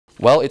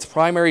Well, it's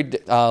primary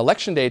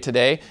election day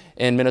today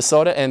in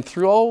Minnesota, and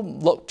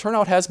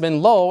turnout has been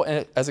low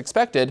as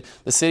expected.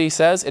 The city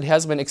says it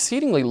has been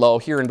exceedingly low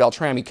here in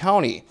Beltrami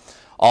County.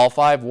 All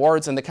 5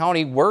 wards in the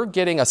county were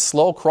getting a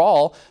slow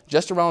crawl.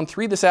 Just around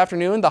 3 this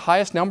afternoon, the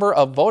highest number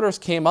of voters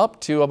came up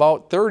to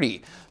about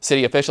 30.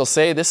 City officials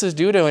say this is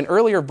due to an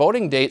earlier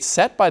voting date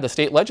set by the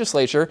state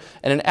legislature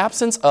and an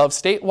absence of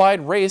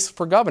statewide race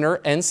for governor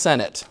and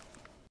Senate.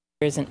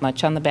 There isn't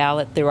much on the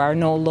ballot. There are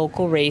no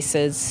local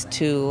races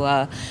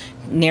to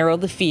narrow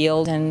the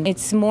field, and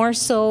it's more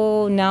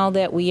so now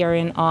that we are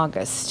in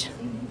August.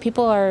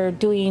 People are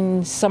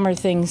doing summer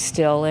things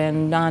still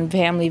and on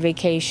family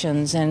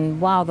vacations,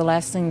 and wow, the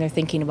last thing they're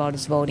thinking about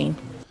is voting.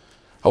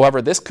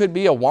 However, this could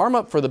be a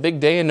warm-up for the big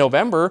day in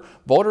November.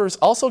 Voters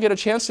also get a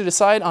chance to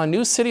decide on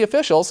new city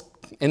officials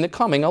in the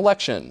coming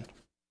election.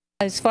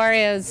 As far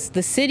as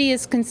the city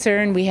is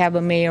concerned, we have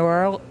a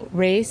mayoral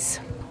race.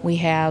 We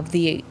have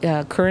the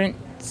current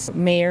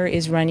mayor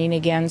is running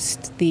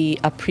against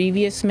a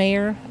previous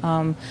mayor,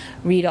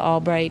 Rita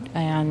Albright,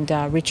 and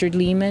Richard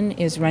Lehman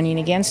is running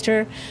against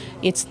her.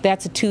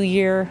 That's a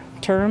 2-year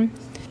term.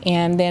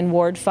 And then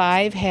Ward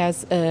 5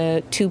 has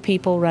 2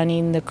 people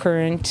running, the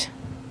current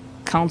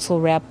council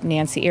rep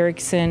Nancy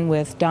Erickson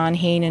with Don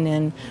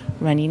Hainanen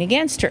running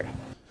against her.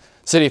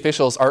 City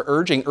officials are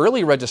urging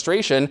early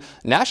registration.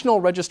 National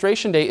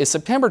Registration Day is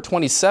September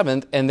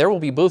 27th, and there will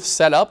be booths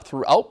set up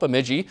throughout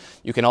Bemidji.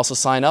 You can also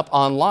sign up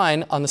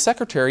online on the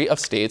Secretary of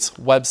State's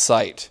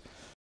website.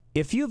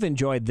 If you've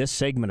enjoyed this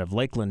segment of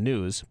Lakeland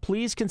News,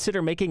 please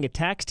consider making a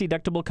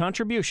tax-deductible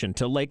contribution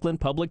to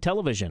Lakeland Public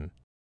Television.